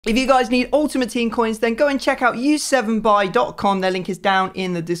If you guys need Ultimate Team coins, then go and check out use7buy.com. Their link is down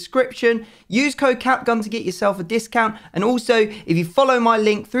in the description. Use code CapGun to get yourself a discount. And also, if you follow my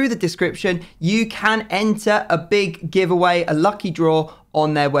link through the description, you can enter a big giveaway, a lucky draw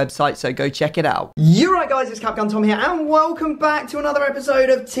on their website, so go check it out. You're right, guys, it's CapgunTom here, and welcome back to another episode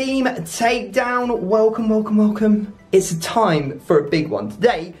of Team Takedown. Welcome. It's time for a big one.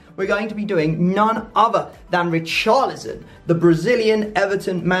 Today, we're going to be doing none other than Richarlison, the Brazilian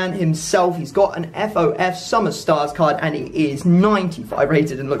Everton man himself. He's got an FOF Summer Stars card, and it is 95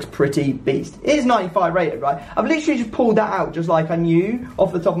 rated and looks pretty beast. It is 95 rated, right? I've literally just pulled that out just like I knew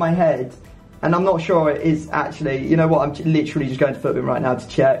off the top of my head. And I'm not sure it is actually, you know what, I'm literally just going to Footbin right now to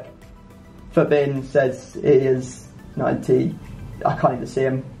check. Footbin says it is 90, I can't even see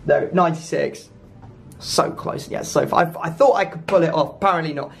him. There, 96. So close, yeah, so far. I thought I could pull it off,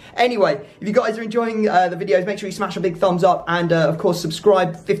 apparently not. Anyway, if you guys are enjoying the videos, make sure you smash a big thumbs up and of course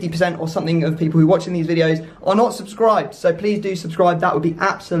subscribe. 50% or something of people who are watching these videos are not subscribed, so please do subscribe, that would be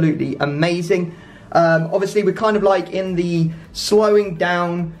absolutely amazing. Obviously, we're kind of like in the slowing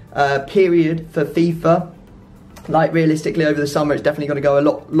down period for FIFA. Like realistically, over the summer, it's definitely going to go a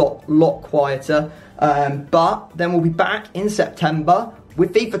lot quieter. But then we'll be back in September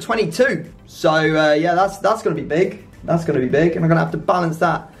with FIFA 22. So yeah, that's going to be big. That's going to be big, and I'm going to have to balance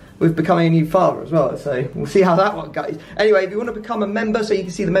that with becoming a new father as well. So we'll see how that one goes. Anyway, if you want to become a member, so you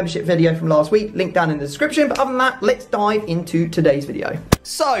can see the membership video from last week, link down in the description. But other than that, let's dive into today's video.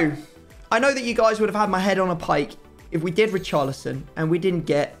 So I know that you guys would have had my head on a pike if we did Richarlison and we didn't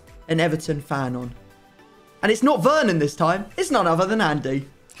get an Everton fan on. And it's not Vernon this time, it's none other than Andy.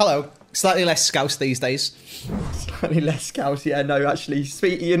 Hello. Slightly less scouse these days. Slightly less scouse, yeah, no, actually.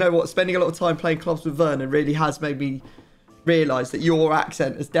 You know what, spending a lot of time playing clubs with Vernon really has made me realise that your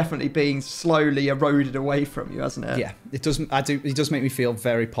accent is definitely being slowly eroded away from you, hasn't it? Yeah, it does. It does make me feel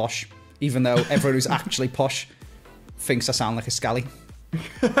very posh, even though everyone who's actually posh thinks I sound like a scally.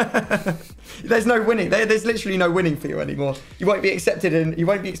 There's no winning. There's literally no winning for you anymore. You won't be accepted in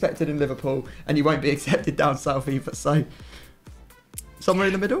Liverpool, and you won't be accepted down south either. So somewhere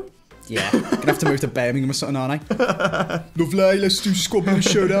in the middle. Yeah, gonna have to move to Birmingham or something, aren't I? Lovely. Let's do Squad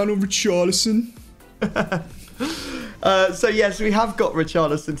Showdown on Richarlison. So yes, we have got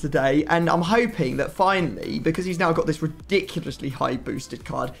Richarlison today, and I'm hoping that finally, because he's now got this ridiculously high boosted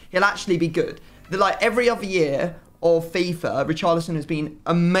card, he'll actually be good. Like every other year of FIFA, Richarlison has been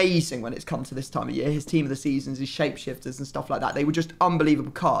amazing when it's come to this time of year. His team of the seasons, his shapeshifters and stuff like that, they were just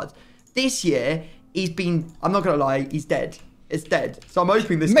unbelievable cards. This year, he's been, I'm not going to lie, he's dead. It's dead. So I'm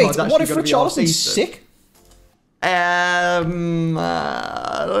hoping this card's actually going to be what if Richarlison's sick? I don't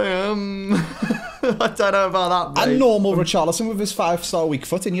know about that, mate. And normal Richarlison with his 5-star weak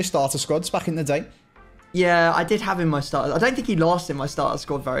foot in your starter squads back in the day. Yeah, I did have him in my starter. I don't think he lasted in my starter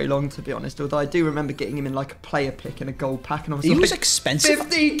squad very long, to be honest. Although I do remember getting him in like a player pick and a gold pack, and I was he like, was expensive.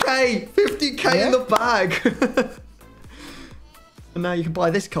 50k yeah. in the bag. And now you can buy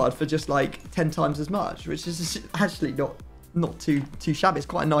this card for just like 10 times as much, which is actually not too shabby. It's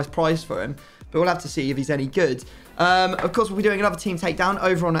quite a nice price for him, but we'll have to see if he's any good. Of course, we'll be doing another team takedown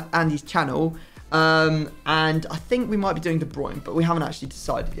over on Andy's channel, and I think we might be doing De Bruyne, but we haven't actually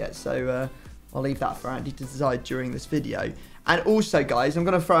decided yet. So. I'll leave that for Andy to decide during this video. And also, guys, I'm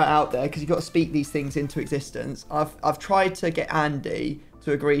going to throw it out there because you've got to speak these things into existence. I've tried to get Andy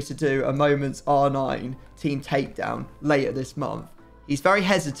to agree to do a Moments R9 team takedown later this month. He's very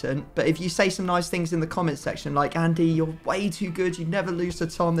hesitant, but if you say some nice things in the comments section, like, Andy, you're way too good, you'd never lose to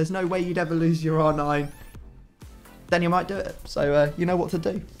Tom, there's no way you'd ever lose your R9, then you might do it. So, you know what to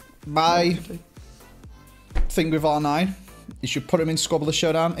do. My thing with R9, you should put him in Squabble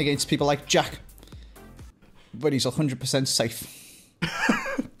Showdown against people like Jack, but he's 100% safe.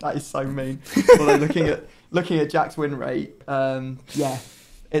 That is so mean. Although looking at Jack's win rate, yeah,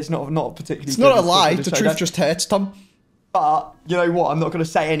 it's not particularly. It's not a lie. The truth just hurts, Tom. But you know what? I'm not going to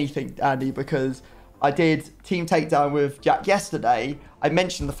say anything, Andy, because I did team takedown with Jack yesterday. I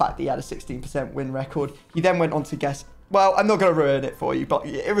mentioned the fact that he had a 16% win record. He then went on to guess. Well, I'm not going to ruin it for you, but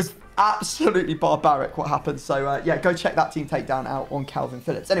it was absolutely barbaric what happened. So, yeah, go check that team takedown out on Calvin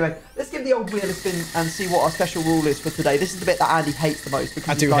Phillips. Anyway, let's give the old wheel a spin and see what our special rule is for today. This is the bit that Andy hates the most. Because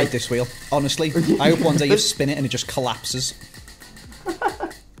I do hate this wheel, honestly. I hope one day you spin it and it just collapses.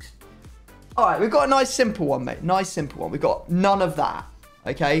 All right, we've got a nice simple one, mate. Nice simple one. We've got none of that,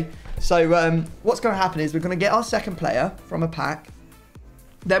 okay? So, what's going to happen is we're going to get our second player from a pack.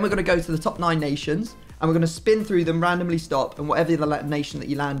 Then we're going to go to the top 9 nations. And we're going to spin through them, randomly stop, and whatever the nation that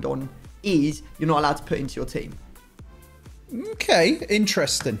you land on is, you're not allowed to put into your team. Okay,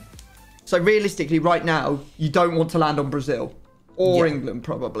 interesting. So realistically, right now, you don't want to land on Brazil. Or Yeah. England,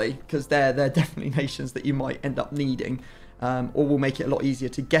 probably, because they're definitely nations that you might end up needing, or will make it a lot easier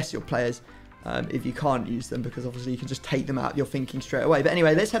to guess your players if you can't use them, because obviously you can just take them out of your thinking straight away. But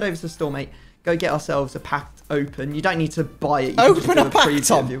anyway, let's head over to the store, mate. Go get ourselves a pack open. You don't need to buy it. You can just Open do a pack,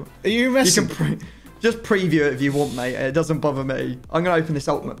 Tom. Are you messing? You can just preview it if you want, mate. It doesn't bother me. I'm going to open this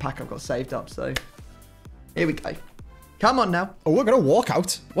ultimate pack I've got saved up, so here we go. Come on now. Oh, we're going to walk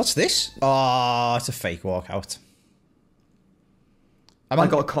out. What's this? Oh, it's a fake walkout. I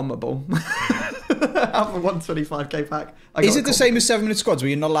got a combo ball. Out of a 125k pack. Is it the same as 7-minute squads where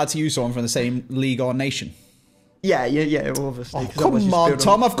you're not allowed to use someone from the same league or nation? Yeah, well, obviously. Oh, come on,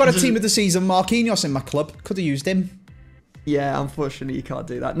 Tom. I've got a team of the season, Marquinhos, in my club. Could have used him. Yeah, unfortunately, you can't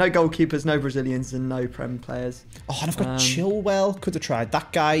do that. No goalkeepers, no Brazilians, and no Prem players. Oh, and I've got Chilwell. Could have tried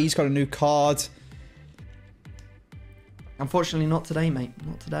that guy. He's got a new card. Unfortunately, not today, mate.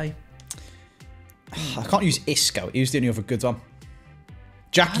 Not today. I can't use Isco. He was the only other good one.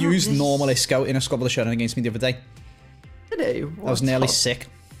 Jack used normal Isco in a squabble of showdown against me the other day. Did he? I was nearly sick.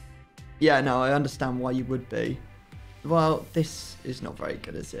 Yeah, no, I understand why you would be. Well, this is not very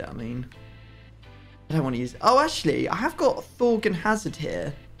good, is it? I mean, I don't want to use... Oh, actually, I have got Thorgan Hazard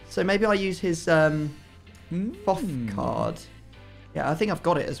here. So maybe I use his Foth card. Yeah, I think I've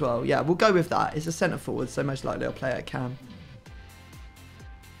got it as well. Yeah, we'll go with that. It's a centre forward, so most likely I'll play it at cam.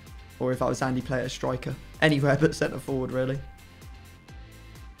 Or if I was Andy, play it as striker. Anywhere but centre forward, really.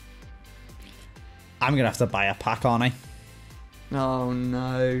 I'm going to have to buy a pack, aren't I? Oh,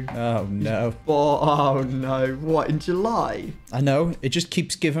 no. Oh, no. Oh, no. What, in July? I know. It just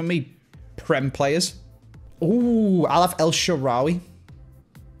keeps giving me Prem players. Ooh, I'll have El Shaarawy.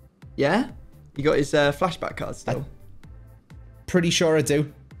 Yeah? You got his flashback card still? Pretty sure I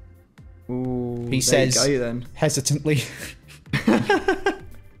do. Ooh, he says you go, then. Hesitantly.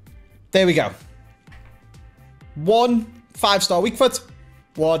 There we go. 1 5-star weak foot.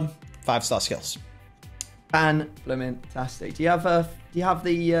 1 5-star skills. Fantastic. Do you have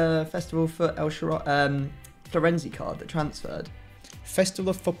the Festival for Florenzi card that transferred? Festival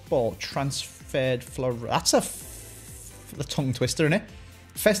of Football transferred That's a tongue twister, isn't it?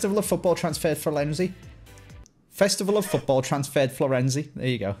 Festival of Football transferred Florenzi. Festival of Football transferred Florenzi. There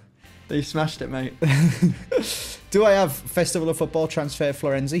you go. You smashed it, mate. Do I have Festival of Football transferred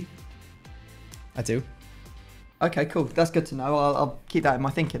Florenzi? I do. Okay, cool. That's good to know. I'll keep that in my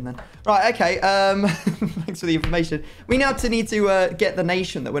thinking then. Right, okay. Thanks for the information. We now need to get the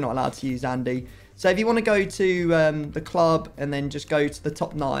nation that we're not allowed to use, Andy. So if you want to go to the club and then just go to the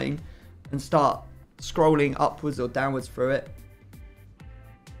top 9 and start scrolling upwards or downwards through it.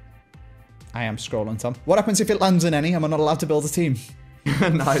 I am scrolling, Tom. What happens if it lands in any? Am I not allowed to build a team?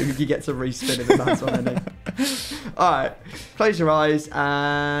 No, you get to respin if it lands on any. All right. Close your eyes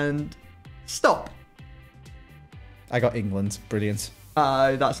and stop. I got England. Brilliant.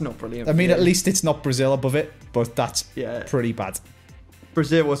 That's not brilliant. I mean, at least it's not Brazil above it, but that's pretty bad.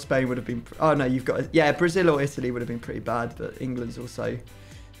 Brazil or Spain would have been... Oh, no, you've got... Yeah, Brazil or Italy would have been pretty bad, but England's also...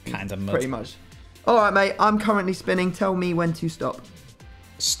 Kind of mud. Pretty much. All right, mate. I'm currently spinning. Tell me when to stop.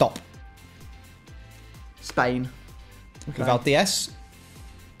 Stop. Spain. Okay. Without the S?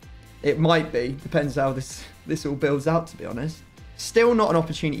 It might be. Depends how this all builds out, to be honest. Still not an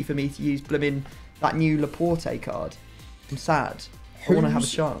opportunity for me to use blimmin' that new Laporte card. I'm sad. I want to have a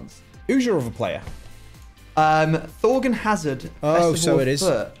chance. Who's your other player? Thorgan Hazard. Oh, so it is.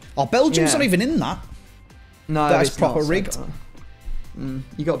 Foot. Oh, Belgium's not even in that. No, that's it's proper not, rigged. So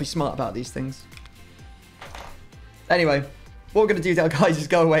you got to be smart about these things. Anyway, what we're going to do now, guys, is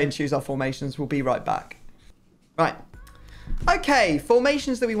go away and choose our formations. We'll be right back. Right. Okay,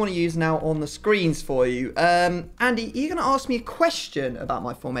 formations that we want to use now on the screens for you. Andy, are you going to ask me a question about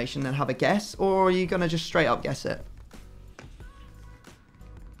my formation and have a guess, or are you going to just straight up guess it?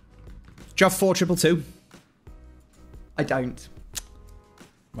 Do you have 4-2-2? I don't.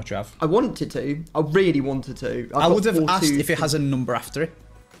 What do you have? I wanted to. I really wanted to. I would have asked if it has a number after it.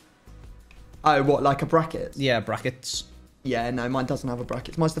 Oh, what, like a bracket? Yeah, brackets. Yeah, no, mine doesn't have a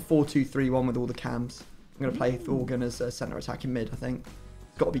bracket. Mine's the 4-2-3-1 with all the cams. I'm going to play Thorgan as a centre attacking mid, I think.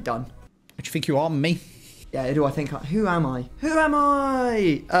 It's got to be done. What do you think you are, me? Yeah, who do I think? Who am I? Who am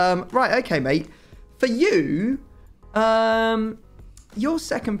I? Right, okay, mate. For you, your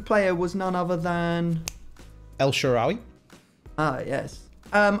second player was none other than... El Shaarawy. Ah, yes.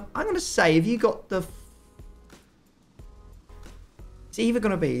 I'm going to say, if you got the... It's either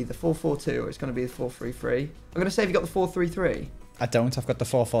going to be the 4-4-2 or it's going to be the 4-3-3. I'm going to say if you got the 4-3-3. I don't. I've got the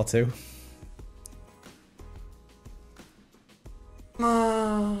 4-4-2.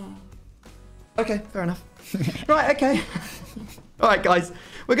 Okay, fair enough. Right, okay. All right, guys,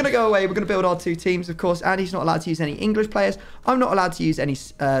 we're going to go away. We're going to build our 2 teams. Of course, Andy's not allowed to use any English players. I'm not allowed to use any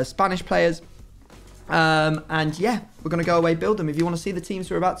Spanish players. And yeah, we're going to go away, build them. If you want to see the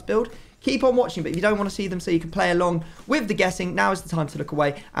teams we're about to build, keep on watching. But if you don't want to see them so you can play along with the guessing, now is the time to look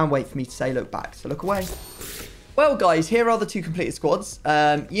away and wait for me to say look back. So look away. Well, guys, here are the 2 completed squads.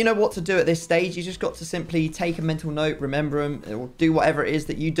 You know what to do at this stage. You just got to simply take a mental note, remember them, or do whatever it is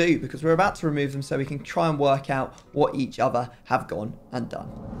that you do, because we're about to remove them so we can try and work out what each other have gone and done.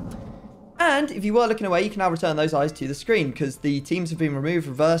 And if you were looking away, you can now return those eyes to the screen, because the teams have been removed,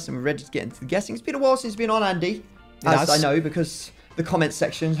 reversed, and we're ready to get into the guessing. It's been a while since it's been on, Andy, as I know, because the comments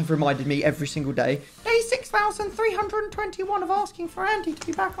section have reminded me every single day. Day 6,321 of asking for Andy to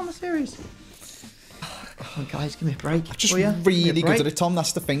be back on the series. Come on, guys, give me a break. I'm just really good at it, Tom.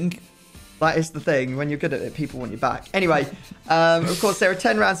 That's the thing. That is the thing. When you're good at it, people want you back. Anyway, of course, there are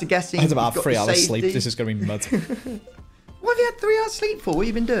 10 rounds of guessing. I had about 3 hours sleep. This is going to be mud. What have you had 3 hours sleep for? What have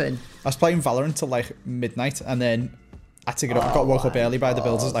you been doing? I was playing Valorant till like midnight, and then I had to get up. I got woke up early by the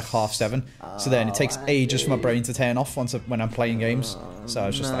builders at like 7:30. So then it takes ages for my brain to turn off when I'm playing games. So I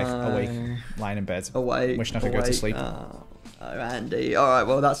was just like awake, lying in bed, wishing I could go to sleep. Oh, Andy. All right,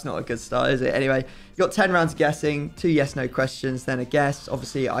 well, that's not a good start, is it? Anyway, you've got 10 rounds of guessing, 2 yes/no questions, then a guess.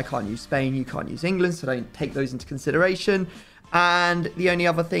 Obviously, I can't use Spain, you can't use England, so don't take those into consideration. And the only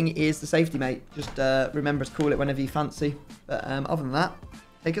other thing is the safety, mate. Just remember to call it whenever you fancy. But other than that,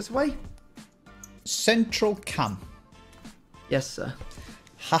 take us away. Central cam. Yes, sir.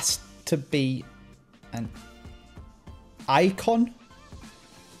 Has to be an icon,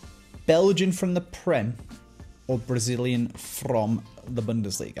 Belgian from the Prem, or Brazilian from the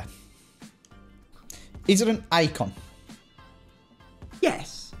Bundesliga. Is it an icon?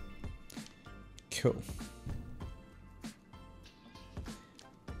 Yes. Cool.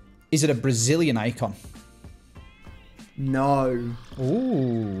 Is it a Brazilian icon? No.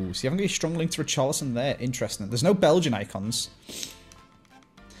 Ooh, so you haven't got a strong link to Richarlison there. Interesting. There's no Belgian icons.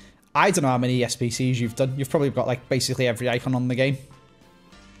 I don't know how many SPCs you've done. You've probably got like basically every icon on the game.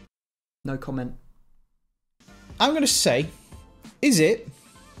 No comment. I'm going to say, is it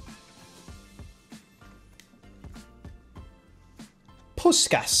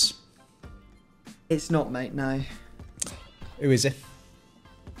Puskas? It's not, mate, no. Who is it?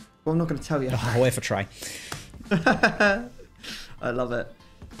 Well, I'm not going to tell you. Oh, worth a try. I love it.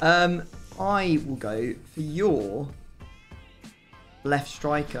 I will go for your left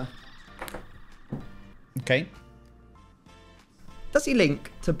striker. Okay. Does he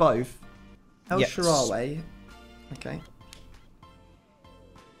link to both? El Yes. Shaarawy. Okay.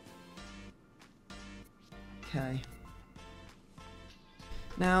 Okay.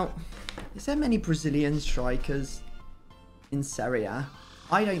 Now, is there many Brazilian strikers in Serie A?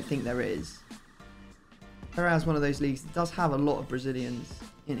 I don't think there is. Serie A is one of those leagues that does have a lot of Brazilians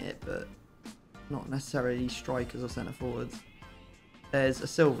in it, but not necessarily strikers or centre forwards. There's a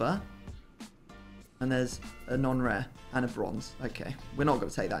silver, and there's a non-rare, and a bronze. Okay, we're not going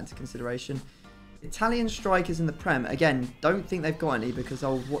to take that into consideration. Italian strikers in the Prem, again, don't think they've got any because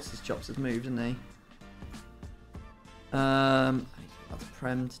old what's-his-chops have moved, haven't they? That's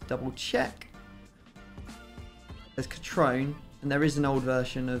Prem to double check. There's Catrone, and there is an old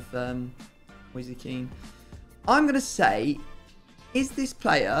version of Moise Keane. I'm going to say, is this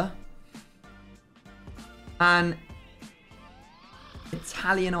player an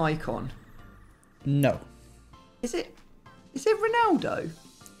Italian icon? No. Is it Ronaldo?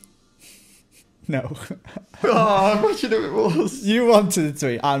 No. Oh, imagine if it was. You wanted it to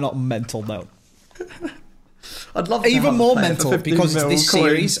be. I'm not mental, no. I'd love to even have a more player mental for because it's 15 this mil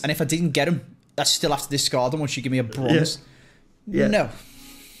series, coins. and if I didn't get him, I still have to discard him once you give me a bronze. Yeah. No.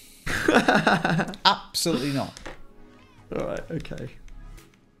 Absolutely not. Alright, okay.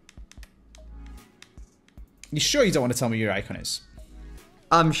 You sure you don't want to tell me your icon is?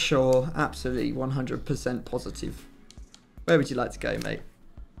 I'm sure, absolutely, 100% positive. Where would you like to go, mate?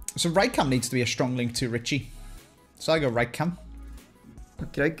 So right cam needs to be a strong link to Richie. So I go right cam.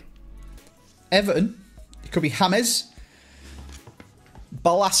 Okay. Everton. It could be James,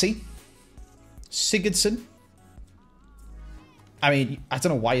 Balassi, Sigurdsson. I mean, I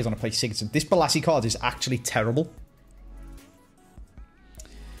don't know why you want to play Sigurdsson. This Balassi card is actually terrible.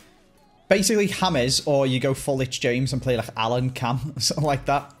 Basically James, or you go full Lich James and play like Alan Cam, something like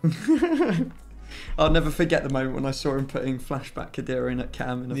that. I'll never forget the moment when I saw him putting flashback Kadira in at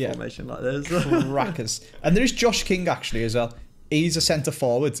Cam in a formation like this. Crackers. And there is Josh King actually as well. He's a centre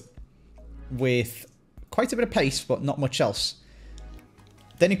forward with quite a bit of pace, but not much else.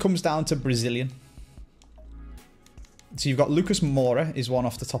 Then it comes down to Brazilian. So you've got Lucas Moura is one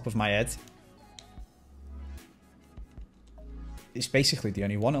off the top of my head. It's basically the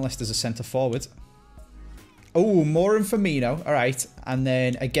only one, unless there's a centre forward. Oh, Moore and Firmino. All right. And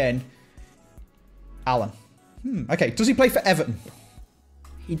then, again, Allen. Okay, does he play for Everton?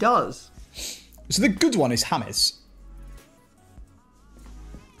 He does. So the good one is James.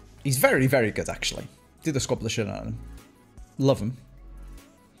 He's very, very good, actually. Did the squad the shit out of him. Love him.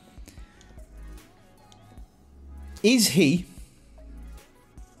 Is he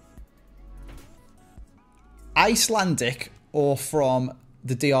Icelandic or from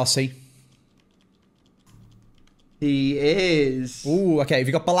the DRC? He is. Ooh, okay. Have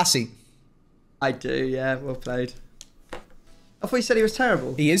you got Balassi? I do, yeah. Well played. I thought you said he was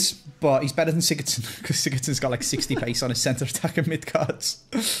terrible. He is, but he's better than Sigurdsson because Sigurdsson's got like 60 pace on his centre attack and mid cards.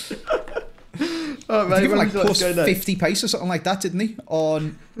 Oh, man, He gave him like plus 50 pace or something like that, didn't he?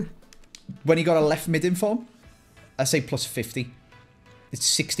 On when he got a left mid in form. I say plus 50. It's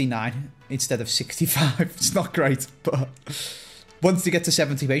 69 instead of 65. It's not great, but once you get to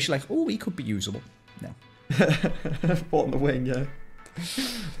 70 pace, you're like, oh, he could be usable. No. Bought on the wing, yeah.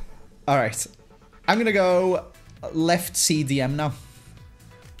 All right. I'm going to go left CDM now.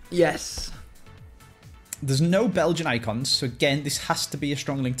 Yes. There's no Belgian icons, so again, this has to be a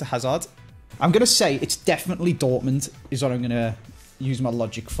strong link to Hazard. I'm going to say it's definitely Dortmund is what I'm going to use my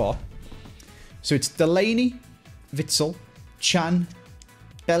logic for. So it's Delaney, Witsel, Chan,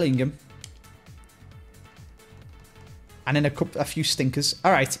 Bellingham, and then a few stinkers.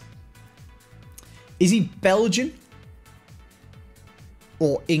 All right. Is he Belgian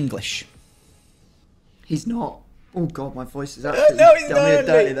or English? He's not. Oh, God, my voice is actually done me a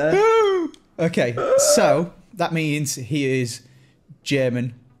dirty there. Okay, so that means he is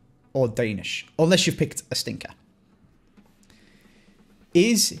German or Danish, unless you've picked a stinker.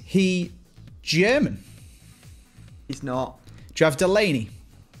 Is he German? He's not. Do you have Delaney?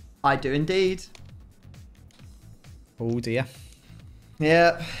 I do indeed. Oh dear.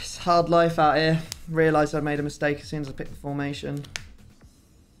 Yeah, it's hard life out here. Realised I made a mistake as soon as I picked the formation.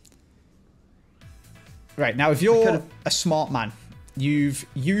 Right, now if you're a smart man, you've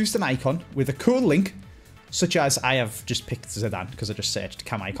used an icon with a cool link, such as I have just picked Zidane, because I just searched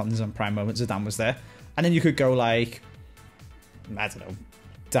cam icons on Prime Moment, Zidane was there. And then you could go like, I don't know,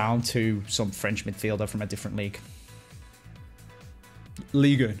 down to some French midfielder from a different league.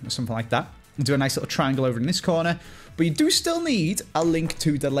 Ligue 1 or something like that. And do a nice little triangle over in this corner. But you do still need a link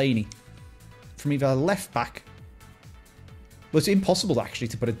to Delaney from either left back. Well, it's impossible actually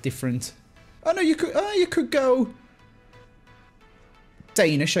to put a different... Oh no, you could go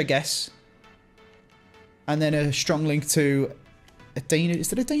Danish, I guess. And then a strong link to a Danish... Is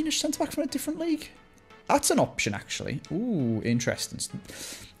there a Danish centre-back from a different league? That's an option, actually. Ooh, interesting.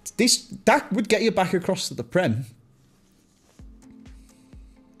 That would get you back across to the Prem.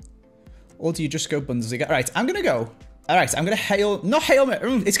 Or do you just go Bundesliga? All right, I'm going to go. All right, I'm going to not Hail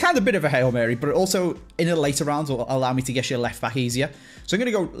Mary. It's kind of a bit of a Hail Mary, but also in the later rounds will allow me to guess your left back easier. So I'm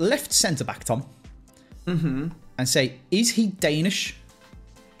going to go left centre-back, Tom. Mm-hmm. And say, is he Danish?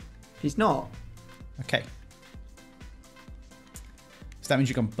 He's not. Okay. So that means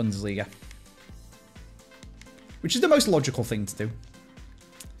you've gone Bundesliga. Which is the most logical thing to do.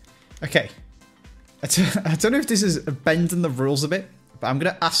 Okay. I don't know if this is bending the rules a bit, but I'm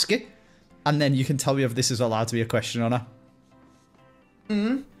going to ask it. And then you can tell me if this is allowed to be a question or not.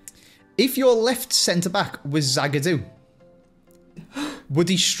 If your left centre-back was Zagadou, would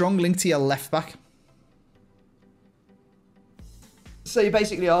he strong link to your left-back? So you're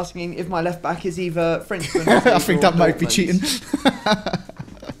basically asking if my left-back is either French or I think that might be cheating.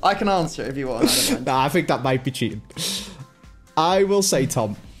 I can answer it if you want. I don't mind. Nah, I think that might be cheating. I will say,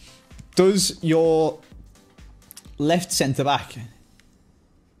 Tom, does your left centre-back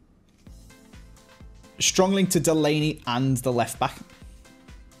strong link to Delaney and the left back?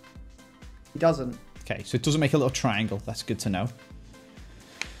 He doesn't. Okay, so it doesn't make a little triangle. That's good to know.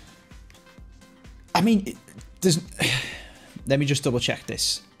 I mean, there's... Let me just double check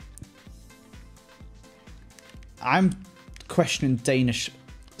this. I'm questioning Danish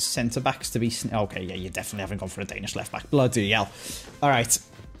centre-backs to be... Okay, yeah, you definitely haven't gone for a Danish left-back. Bloody hell. All right.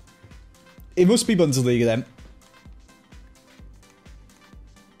 It must be Bundesliga then.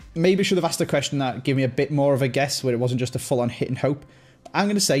 Maybe should have asked a question that gave me a bit more of a guess where it wasn't just a full-on hit and hope. I'm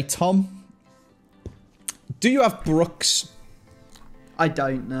going to say, Tom, do you have Brooks? I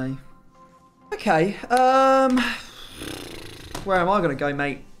don't know. Okay, where am I going to go,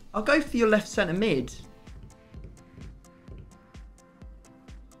 mate? I'll go for your left centre mid.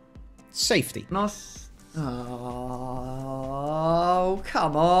 Safety. Nice. Oh,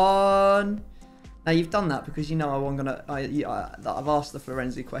 come on. Now, you've done that because you know I've asked the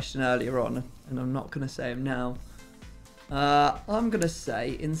Florenzi question earlier on, and I'm not going to say him now. I'm going to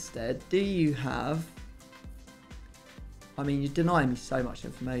say instead, do you have... I mean, you're denying me so much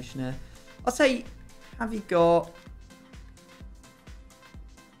information here. I'll say, have you got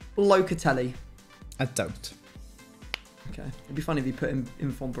Locatelli? I don't. Okay. It'd be funny if you put him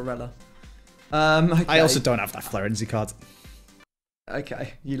in from Barella. Okay. I also don't have that Florenzi card.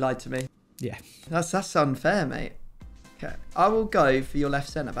 Okay, you lied to me. Yeah. That's unfair, mate. Okay, I will go for your left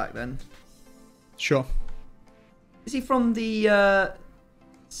centre back then. Sure. Is he from the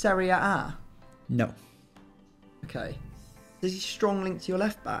Serie A? No. Okay. Is he strong link to your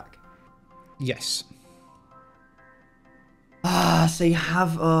left back? Yes. Ah, so you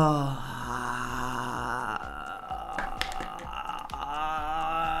have...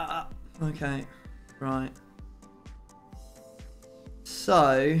 okay, right.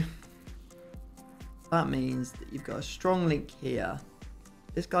 So, that means that you've got a strong link here.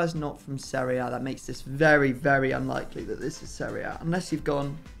 This guy's not from Serie A. That makes this very, very unlikely that this is Serie A. Unless you've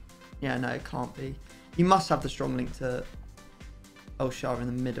gone... Yeah, no, it can't be. You must have the strong link to Olshar in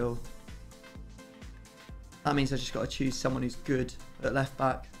the middle. That means I just got to choose someone who's good at left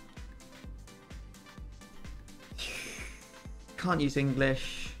back. Can't use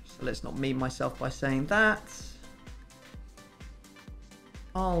English, so let's not meme myself by saying that.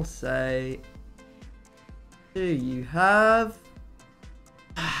 I'll say, do you have...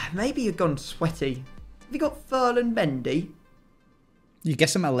 Maybe you've gone sweaty. Have you got Ferland Mendy? You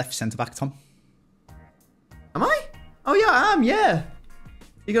guess I'm a left centre back, Tom. Am I? Oh yeah, I am, yeah.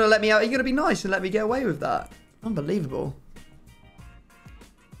 You're going to let me out. You're going to be nice and let me get away with that. Unbelievable.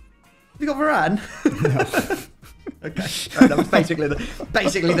 Have you got Varane? No. Okay. Fair enough.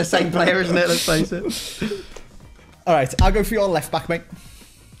 Basically the same player, isn't it? Let's face it. All right, I'll go for your left back, mate.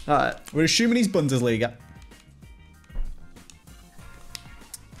 All right. We're assuming he's Bundesliga.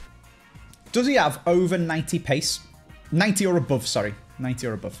 Does he have over 90 pace? 90 or above, sorry. 90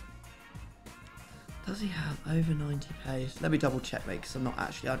 or above. Does he have over 90 pace? Let me double check, mate, because I'm not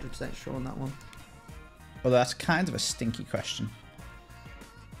actually 100% sure on that one. Well, that's kind of a stinky question.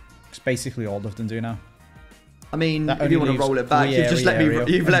 It's basically all of them do now. I mean, if you want to roll it back, you've just let me...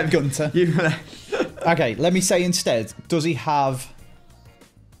 You've let me... Gunter. Okay, let me say instead, does he have...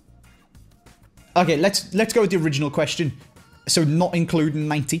 Okay, let's go with the original question. So not including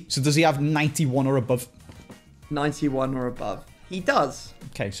 90. So does he have 91 or above? 91 or above. He does.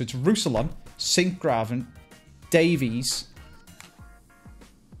 Okay, so it's Richarlison, Sint-Graven, Davies,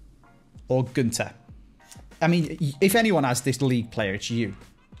 or Gunter. I mean, if anyone has this league player, it's you.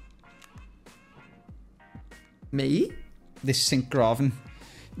 Me? This Sint-Graven.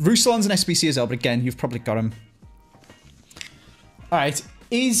 Richarlison's an SBC as well, but again, you've probably got him. Alright,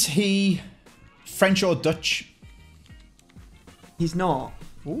 is he French or Dutch? He's not.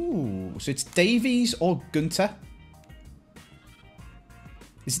 Ooh, so it's Davies or Gunter?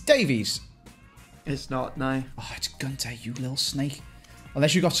 Is it Davies? It's not, no. Oh, it's Gunter, you little snake.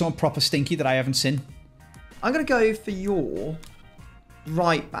 Unless you got someone proper stinky that I haven't seen. I'm going to go for your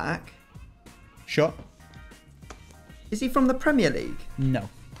right back. Sure. Is he from the Premier League? No.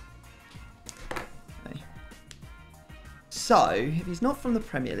 Okay. So, if he's not from the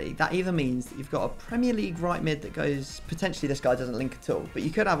Premier League, that either means that you've got a Premier League right mid that goes... Potentially this guy doesn't link at all. But you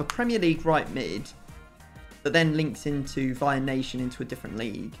could have a Premier League right mid that then links into via nation into a different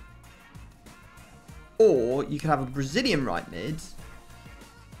league. Or you could have a Brazilian right mid,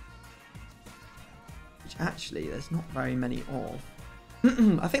 which actually there's not very many of.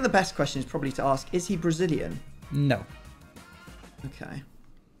 I think the best question is probably to ask, is he Brazilian? No. Okay.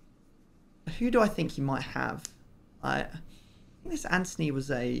 Who do I think he might have? I think this Anthony was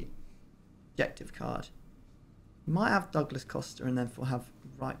a objective card. He might have Douglas Costa and then we'll have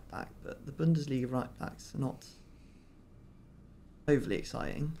right back, but the Bundesliga right backs are not overly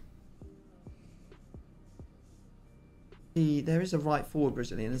exciting. There is a right forward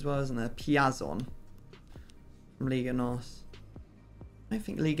Brazilian as well, isn't there? Piazon from Liga NOS. I don't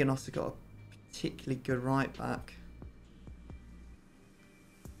think Liga NOS have got a particularly good right back.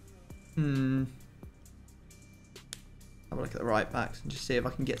 Have a look at the right backs and just see if I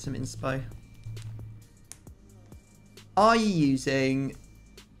can get some inspo. Are you using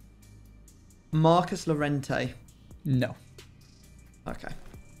Marcus Llorente? No. Okay.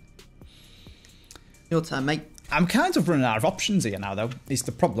 Your turn, mate. I'm kind of running out of options here now, though, is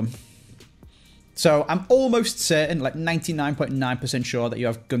the problem. So I'm almost certain, like 99.9% sure that you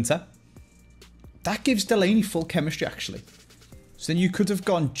have Gunter. That gives Delaney full chemistry, actually. So then you could have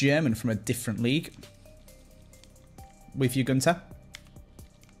gone German from a different league with your Gunter.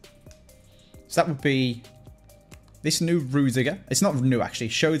 So that would be this new Rudiger. It's not new, actually.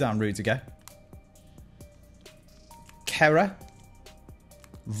 Showdown Rudiger. Kera.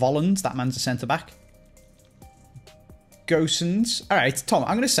 Volland, that man's a centre-back. Gosens. All right, Tom,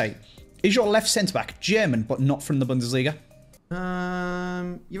 I'm going to say, is your left centre-back German, but not from the Bundesliga?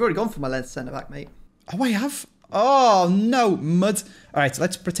 You've already gone for my left centre-back, mate. Oh, I have? Oh, no, mud. All right,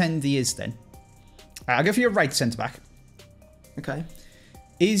 let's pretend he is then. I'll go for your right centre-back. Okay.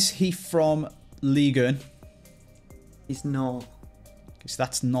 Is he from Ligue 1? He's not. Because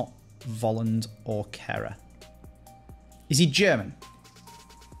that's not Volland or Kera. Is he German?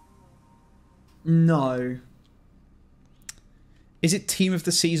 No. Is it team of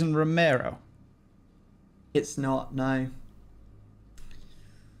the season Romero? It's not, no.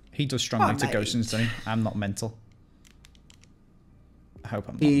 He does strongly to Gosens, doesn't he? I'm not mental. I hope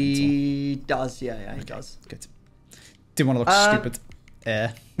I'm not mental. He does, yeah, he does. Good. Didn't want to look stupid.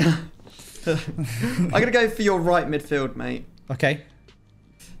 I'm going to go for your right midfield, mate. Okay.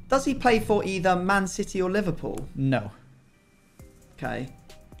 Does he play for either Man City or Liverpool? No. Okay.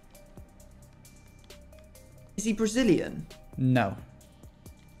 Is he Brazilian? No.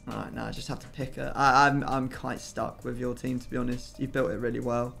 Alright, no, I just have to pick a... I'm quite stuck with your team, to be honest. You've built it really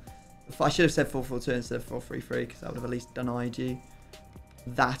well. I should have said 4-4-2 instead of 4-3-3, because that would have at least denied you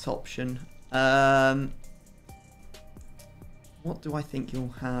that option. What do I think you'll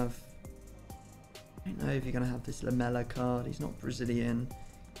have? I don't know if you're going to have this Lamella card. He's not Brazilian.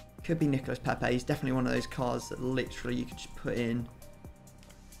 Could be Nicolas Pepe. He's definitely one of those cards that literally you could just put in.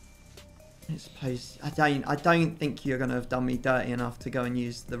 I suppose I don't think you're going to have done me dirty enough to go and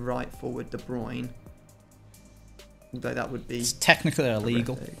use the right forward De Bruyne. Although that would be... It's technically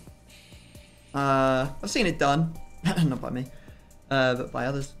illegal. I've seen it done. Not by me. But by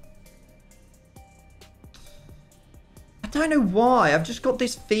others. I don't know why. I've just got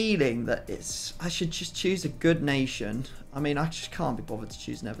this feeling that I should just choose a good nation. I mean, I just can't be bothered to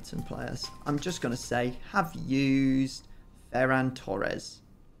choose an Everton players. I'm just going to say, have used Ferran Torres.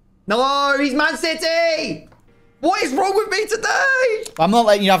 No, he's Man City! What is wrong with me today? I'm not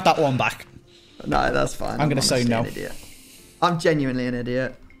letting you have that one back. No, that's fine. I'm going to say no. An idiot. I'm genuinely an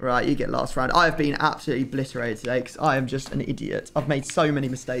idiot. Right, you get last round. I have been absolutely obliterated today because I am just an idiot. I've made so many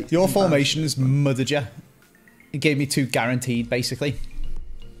mistakes. Your formations murdered you. It gave me 2 guaranteed, basically.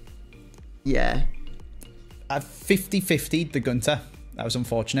 Yeah. At 50-50, the Gunter. That was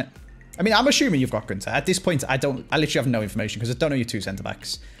unfortunate. I mean, I'm assuming you've got Gunter. At this point, I literally have no information because I don't know your 2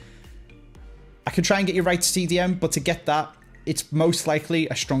 centre-backs. I could try and get your right CDM, but to get that, it's most likely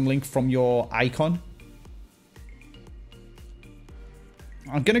a strong link from your icon.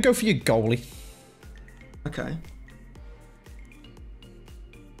 I'm going to go for your goalie. Okay.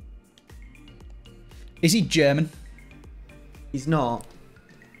 Is he German? He's not.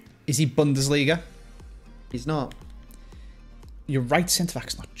 Is he Bundesliga? He's not. Your right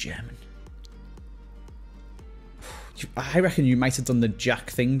centre-back's not German. I reckon you might have done the Jack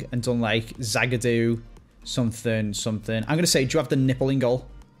thing and done like Zagadou, something. I'm going to say, do you have the nipple in goal?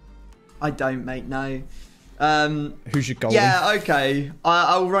 I don't, mate, no. Who's your goalie? Yeah, okay.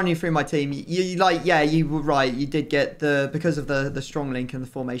 I'll run you through my team. You were right. You did get because of the strong link and the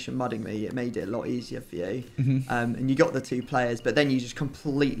formation mudding me, it made it a lot easier for you. And you got the 2 players, but then you just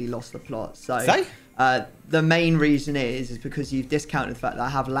completely lost the plot. So the main reason is because you've discounted the fact that I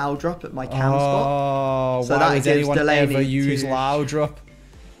have Laudrup at my cam spot. So why would anyone ever use Laudrup?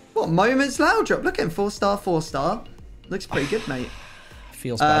 What moments Laudrup? Look at him, 4-star, 4-star. Looks pretty good, mate.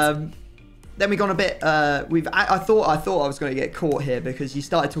 Feels bad. Then we've gone a bit. I thought I was going to get caught here because you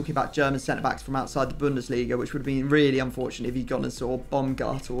started talking about German centre backs from outside the Bundesliga, which would have been really unfortunate if you'd gone and saw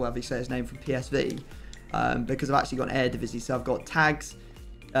Baumgart or whatever you say his name from PSV. Because I've actually got Eredivisie, so I've got Tags,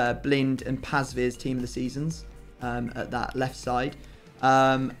 Blind, and Pazvir's team of the seasons at that left side.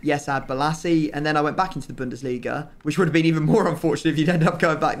 Yes, I had Balassi, and then I went back into the Bundesliga, which would have been even more unfortunate if you'd end up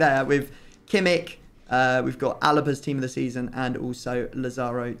going back there with Kimmich. We've got Alaba's team of the season and also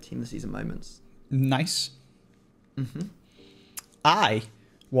Lazaro team of the season moments. Nice. I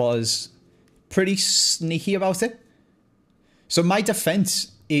was pretty sneaky about it. So my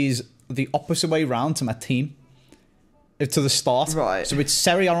defense is the opposite way round to my team. To the start. Right. So it's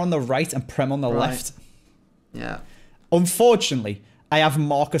Serie A on the right and Prem on the left. Yeah. Unfortunately, I have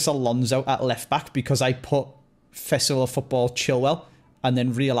Marcus Alonso at left back because I put Festival of Football Chilwell and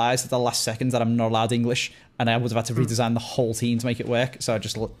then realised at the last second that I'm not allowed English and I would have had to redesign the whole team to make it work. So I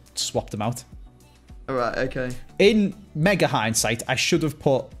just swapped them out. Alright, okay. In mega hindsight, I should have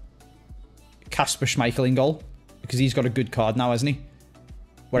put Kasper Schmeichel in goal because he's got a good card now, hasn't he?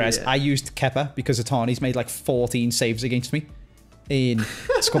 Whereas I used Kepa because Atani's made like 14 saves against me in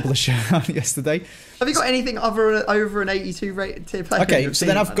a couple of shows yesterday. Have you got anything over an 82 rated tier player? Okay, so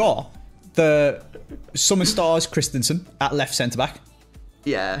then I've got the Summer Stars Christensen at left centre-back.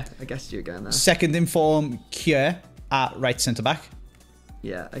 Yeah, I guess you're going there. Second in form, Kier at right centre-back.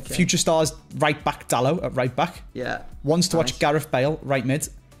 Yeah, okay. Future Stars right-back Dallo at right-back. Yeah. Wants to watch Gareth Bale, right mid.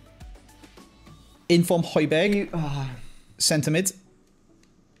 In form Højbjerg, centre mid.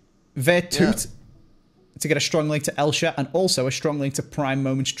 Vertoot to get a strong link to Elsha and also a strong link to Prime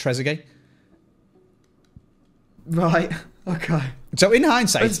Moments Trezeguet. Right, okay. So in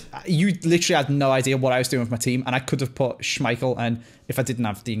hindsight, you literally had no idea what I was doing with my team, and I could have put Schmeichel, and if I didn't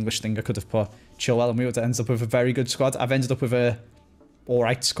have the English thing, I could have put Chilwell, and we would have ended up with a very good squad. I've ended up with a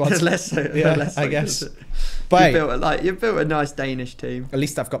alright squad. less so, less so, I guess. But you built a nice Danish team. At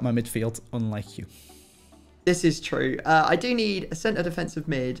least I've got my midfield, unlike you. This is true. I do need a centre defensive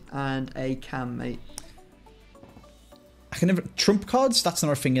mid and a cam, mate. I can never trump cards. That's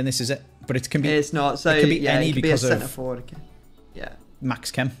not a thing in this, is it? But it can be. It's not. So it can be yeah, any it can because be a centre of forward. Yeah.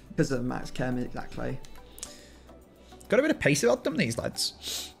 Max Chem. Because of Max Chem, exactly. Got a bit of pace about them, these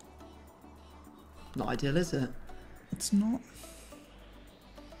lads. Not ideal, is it? It's not.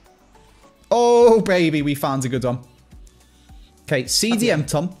 Oh baby, we found a good one. Okay, CDM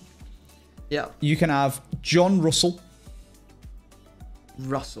Tom. Yeah. You can have John Russell.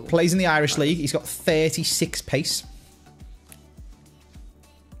 Russell. Plays in the Irish League. He's got 36 pace.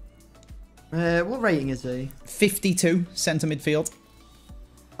 What rating is he? 52 centre midfield.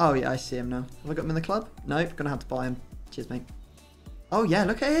 Oh yeah, I see him now. Have I got him in the club? Nope, gonna have to buy him. Cheers, mate. Oh yeah,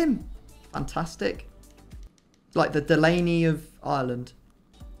 look at him. Fantastic. Like the Delaney of Ireland.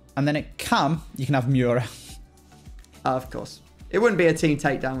 And then at Cam, you can have Mura. Of course. It wouldn't be a team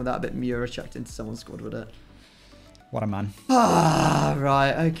takedown without a bit Mura chucked into someone's squad, would it? What a man. Ah,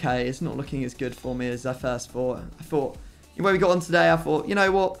 right, okay. It's not looking as good for me as I first thought. I thought, when we got on today, I thought, you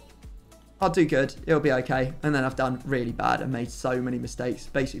know what? I'll do good. It'll be okay. And then I've done really bad and made so many mistakes.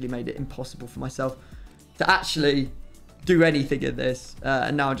 Basically made it impossible for myself to actually do anything in this.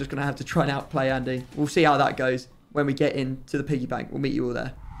 And now I'm just going to have to try and outplay Andy. We'll see how that goes when we get into the piggy bank. We'll meet you all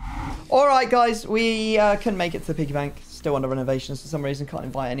there. All right, guys. We couldn't make it to the piggy bank. Still under renovations for some reason. Can't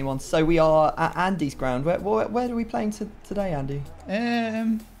invite anyone. So we are at Andy's ground. Where are we playing today, Andy?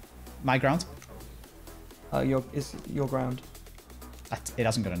 My ground. Oh, it's your ground. It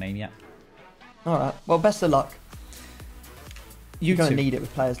hasn't got a name yet. All right. Well, best of luck. You're going to too. need it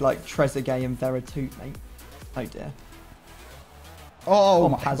with players like Trezeguet and Vertoot, mate. Oh, dear.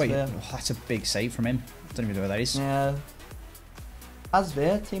 Oh, Pazvir. wait. That's a big save from him. Don't even know where that is. Yeah.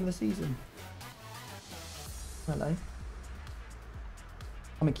 Pazvir, team of the season. Hello.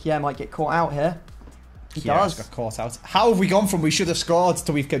 I mean, Kier might get caught out here. He does. Got caught out. How have we gone from we should have scored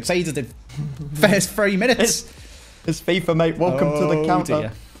to we've conceded in first 3 minutes? It's FIFA, mate. Welcome to the counter.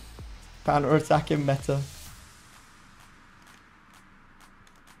 Dear. Counter-attacking meta.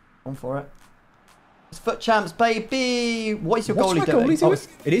 On for it. It's foot champs, baby. What is your What's goalie my doing? goalie doing?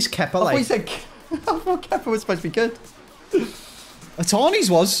 It is Kepa. I Like. thought Kepa was supposed to be good. Attorney's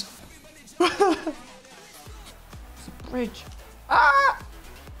was. It's a bridge. Ah!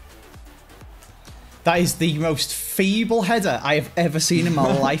 That is the most feeble header I have ever seen in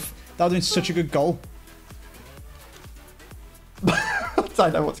my life. That would have been such a good goal. I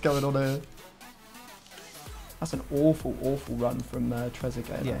don't know what's going on here. That's an awful, awful run from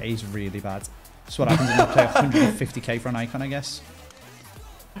Trezeguet. Yeah, he's really bad. That's what happens when you play 150k for an icon, I guess.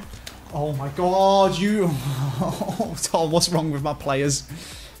 Oh my god, you... Oh, Tom, what's wrong with my players?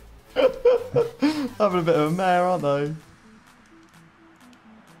 Having a bit of a mare, aren't they?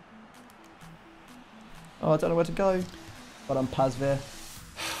 Oh, I don't know where to go. But I'm Pazvir.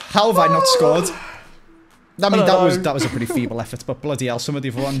 How have I not scored? I mean, that that was a pretty feeble effort, but bloody hell, some of the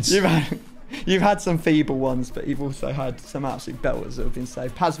other ones. You've had some feeble ones, but you've also had some absolute belters that have been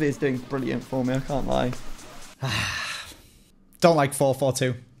saved. Pazvir's doing brilliant for me, I can't lie. Don't like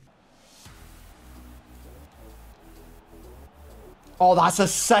 4-4-2. Oh, that's a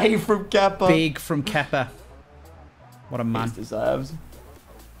save from Kepa. Big from Kepa. What a man. He deserves.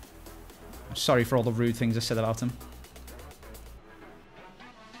 Sorry for all the rude things I said about him.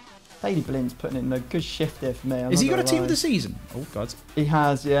 Bailey Blind's putting in a good shift here for me. Has he got a team of the season? Oh, God. He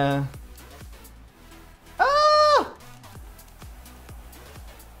has, yeah. Ah!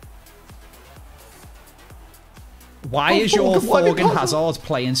 Why is your Thorgan Hazard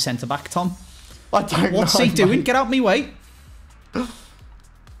playing centre-back, Tom? I don't know. What's he doing? Mate. Get out me way.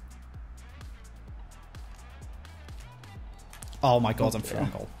 Oh, my God, I'm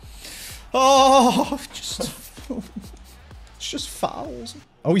throwing goal. Oh, it's just fouls.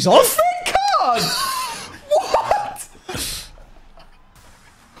 Oh, he's off? God!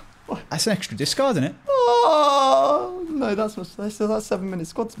 What? That's an extra discard, isn't it? Oh, no, that's 7 minute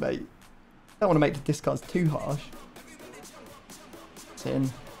squads, mate. Don't want to make the discards too harsh. It's in.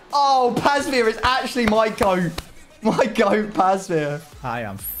 Oh, Pasveer is actually my goat. My goat, Pasveer. I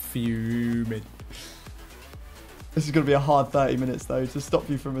am fuming. This is going to be a hard 30 minutes, though, to stop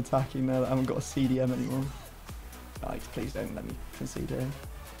you from attacking now that I haven't got a CDM anymore. Right, please don't let me concede here.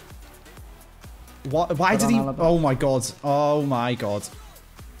 What? Why did he... Oh, my God. Oh, my God.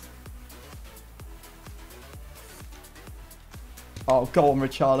 Oh, go on,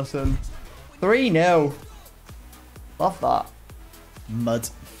 Richarlison. 3-0. Love that. Mud.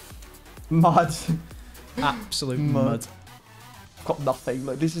 Mud. Absolute mud. I've got nothing.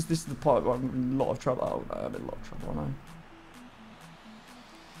 Look, this is the part where I'm in a lot of trouble. Oh, no, I'm in a lot of trouble, I know.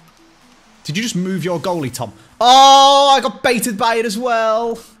 Did you just move your goalie, Tom? Oh, I got baited by it as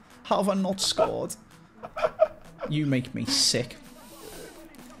well. How have I not scored? You make me sick.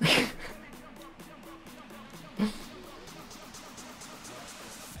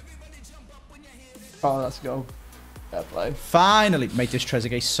 Oh, that's a goal. Fair play. Finally. Mate, this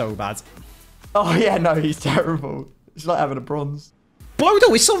Trezeguet so bad. Oh, yeah, no, he's terrible. It's like having a bronze. Blow the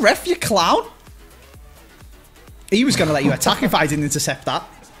whistle, ref, you clown. He was going to let you attack if I didn't intercept that.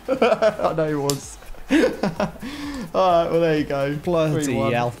 I know he was. Alright, well, there you go. Bloody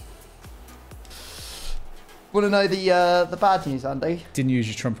 3-1. hell. Want to know the bad news, Andy? Didn't use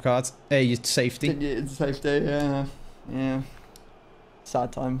your trump card. Your safety. Didn't use the safety, yeah. Yeah.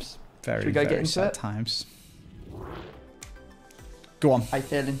 Sad times. Very, Should we go very get into sad it? times. Go on. How you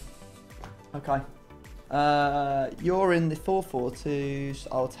feeling? Okay. You're in the 4-4-2, so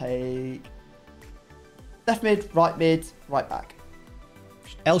I'll take left mid, right back.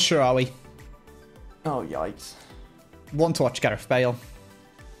 El Shaarawy. Oh, yikes. Want to watch Gareth Bale.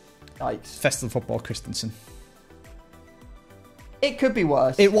 Yikes. Festival Football Christensen. It could be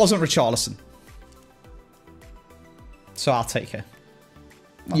worse. It wasn't Richarlison. So I'll take it.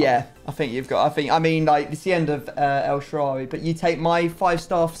 Yeah, I think you've got... I mean, like, it's the end of El Shaarawy, but you take my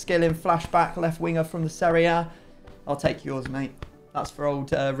 5-star skill in flashback left winger from the Serie A. I'll take yours, mate. That's for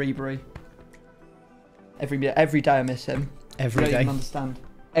old Ribery. Every day I miss him. Every You day. don't even understand.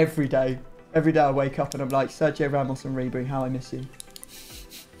 Every day. Every day I wake up and I'm like, Sergio Ramos and Ribery, how I miss you.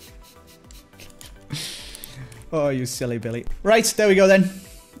 Oh, you silly Billy. Right, there we go then.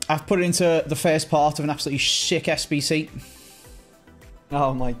 I've put it into the first part of an absolutely sick SBC.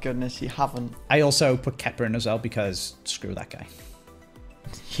 Oh my goodness, you haven't. I also put Kepper in as well because screw that guy.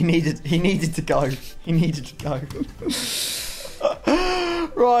 He needed to go. He needed to go.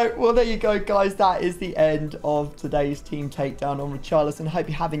 Right, well there you go, guys. That is the end of today's team takedown on Richarlison. Hope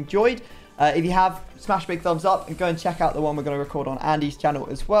you have enjoyed. If you have, smash a big thumbs up and go and check out the one we're going to record on Andy's channel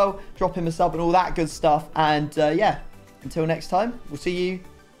as well. Drop him a sub and all that good stuff. And yeah, until next time, we'll see you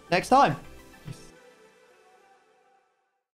next time.